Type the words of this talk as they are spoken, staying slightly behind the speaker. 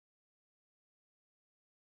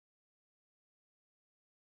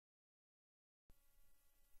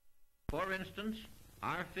For instance,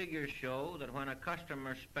 our figures show that when a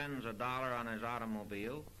customer spends $1 on his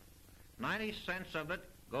automobile, 90 cents of it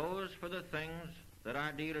goes for the things that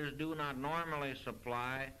our dealers do not normally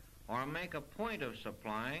supply or make a point of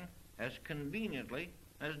supplying as conveniently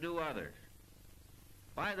as do others.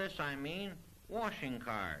 By this I mean washing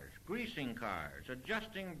cars, greasing cars,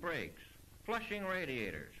 adjusting brakes, flushing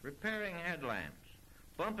radiators, repairing headlamps,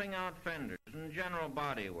 bumping out fenders, and general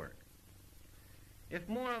body work. If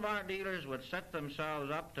more of our dealers would set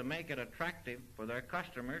themselves up to make it attractive for their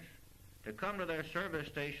customers to come to their service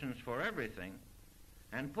stations for everything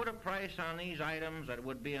and put a price on these items that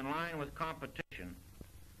would be in line with competition,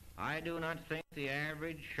 I do not think the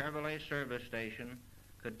average Chevrolet service station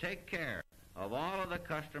could take care of all of the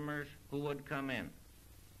customers who would come in.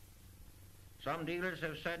 Some dealers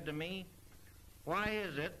have said to me, "Why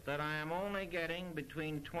is it that I am only getting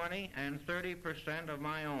between 20 and 30% of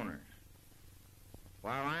my owners?"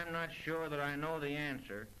 While I'm not sure that I know the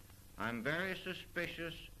answer, I'm very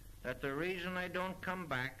suspicious that the reason they don't come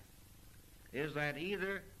back is that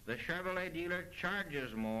either the Chevrolet dealer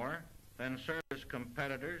charges more than service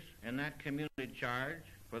competitors in that community charge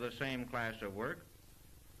for the same class of work,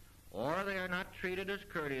 or they are not treated as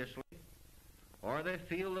courteously, or they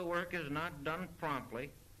feel the work is not done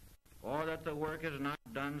promptly, or that the work is not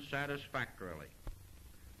done satisfactorily.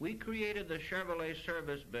 We created the Chevrolet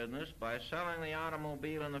service business by selling the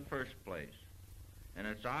automobile in the first place, and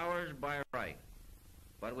it's ours by right.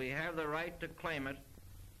 But we have the right to claim it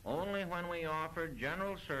only when we offer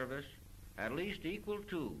general service at least equal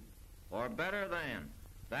to or better than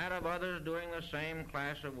that of others doing the same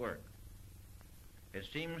class of work. It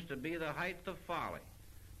seems to be the height of folly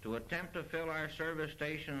to attempt to fill our service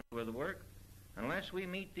stations with work unless we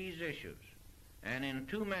meet these issues, and in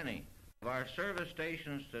too many of our service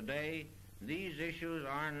stations today, these issues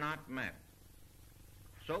are not met.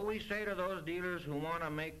 So we say to those dealers who want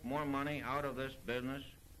to make more money out of this business,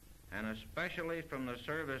 and especially from the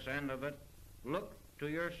service end of it, look to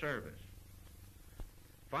your service.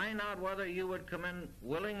 Find out whether you would come in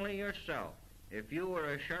willingly yourself if you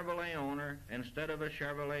were a Chevrolet owner instead of a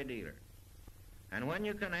Chevrolet dealer. And when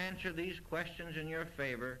you can answer these questions in your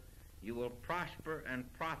favor, you will prosper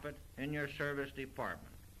and profit in your service department.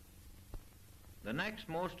 The next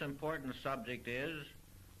most important subject is,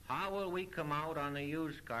 how will we come out on the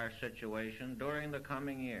used car situation during the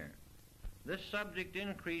coming year? This subject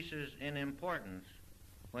increases in importance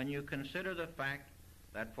when you consider the fact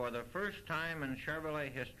that for the first time in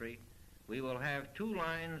Chevrolet history, we will have 2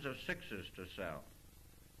 lines of 6s to sell.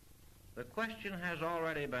 The question has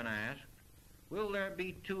already been asked, will there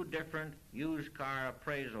be 2 different used car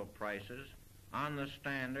appraisal prices on the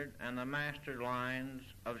standard and the master lines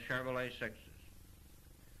of Chevrolet 6s?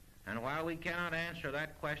 And while we cannot answer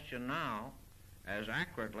that question now as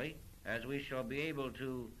accurately as we shall be able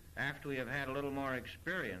to after we have had a little more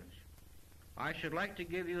experience, I should like to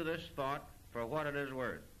give you this thought for what it is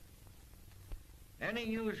worth. Any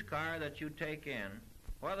used car that you take in,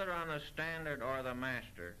 whether on the standard or the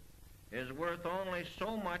master, is worth only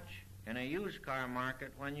so much in a used car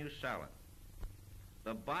market when you sell it.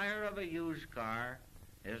 The buyer of a used car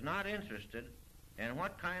is not interested in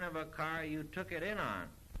what kind of a car you took it in on.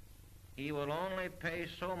 He will only pay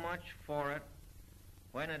so much for it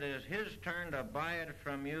when it is his turn to buy it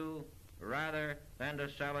from you rather than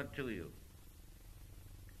to sell it to you.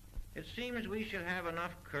 It seems we should have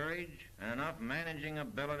enough courage and enough managing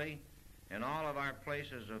ability in all of our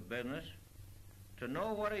places of business to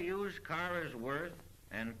know what a used car is worth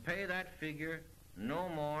and pay that figure, no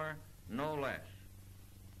more, no less.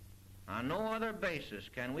 On no other basis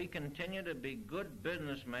can we continue to be good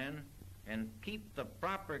businessmen and keep the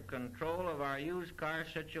proper control of our used car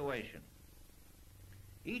situation.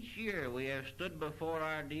 Each year we have stood before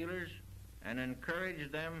our dealers and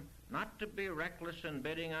encouraged them not to be reckless in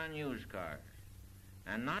bidding on used cars,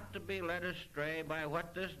 and not to be led astray by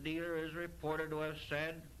what this dealer is reported to have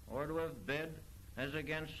said or to have bid as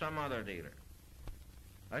against some other dealer.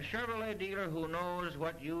 A Chevrolet dealer who knows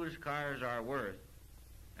what used cars are worth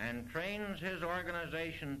and trains his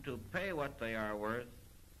organization to pay what they are worth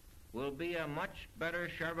will be a much better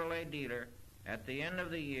Chevrolet dealer at the end of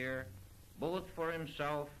the year, both for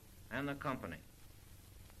himself and the company.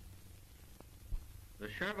 The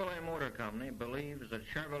Chevrolet Motor Company believes that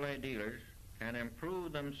Chevrolet dealers can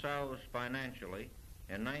improve themselves financially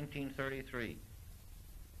in 1933.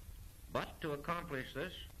 But to accomplish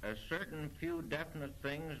this, a certain few definite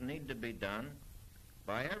things need to be done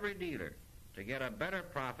by every dealer to get a better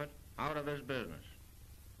profit out of his business.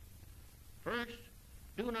 First,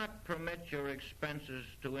 do not permit your expenses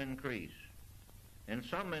to increase. In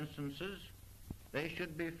some instances, they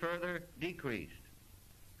should be further decreased.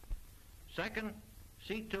 Second,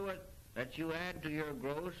 see to it that you add to your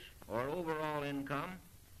gross or overall income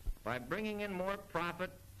by bringing in more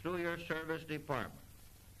profit through your service department.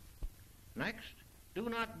 Next, do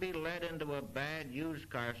not be led into a bad used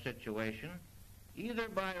car situation, either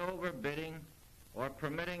by overbidding or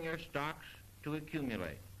permitting your stocks to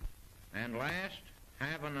accumulate. And last,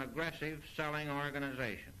 have an aggressive selling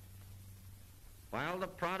organization. While the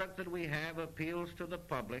product that we have appeals to the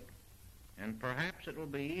public, and perhaps it will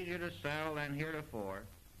be easier to sell than heretofore,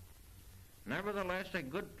 nevertheless a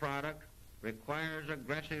good product requires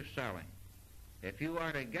aggressive selling if you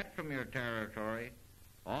are to get from your territory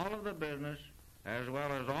all of the business as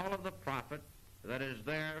well as all of the profit that is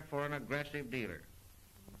there for an aggressive dealer.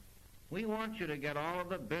 We want you to get all of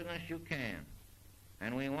the business you can,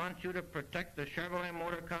 and we want you to protect the Chevrolet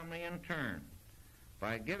Motor Company in turn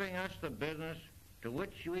by giving us the business to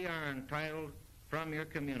which we are entitled from your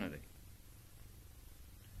community.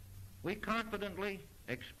 We confidently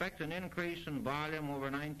expect an increase in volume over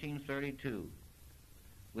 1932.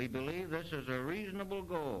 We believe this is a reasonable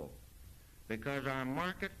goal because our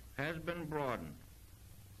market has been broadened.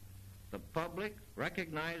 The public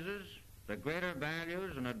recognizes the greater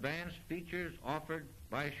values and advanced features offered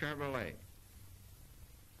by Chevrolet.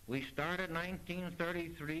 We started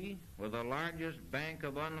 1933 with the largest bank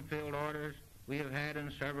of unfilled orders we have had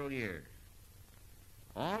in several years.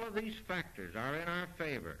 All of these factors are in our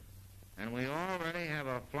favor, and we already have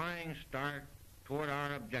a flying start toward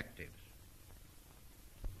our objectives.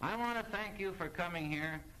 I want to thank you for coming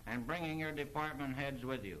here and bringing your department heads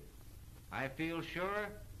with you. I feel sure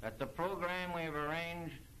that the program we have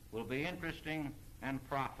arranged will be interesting and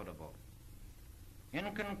profitable.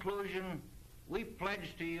 In conclusion, we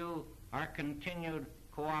pledge to you our continued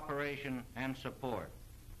cooperation and support,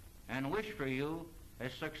 and wish for you a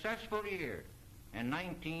successful year in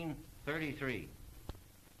 1933.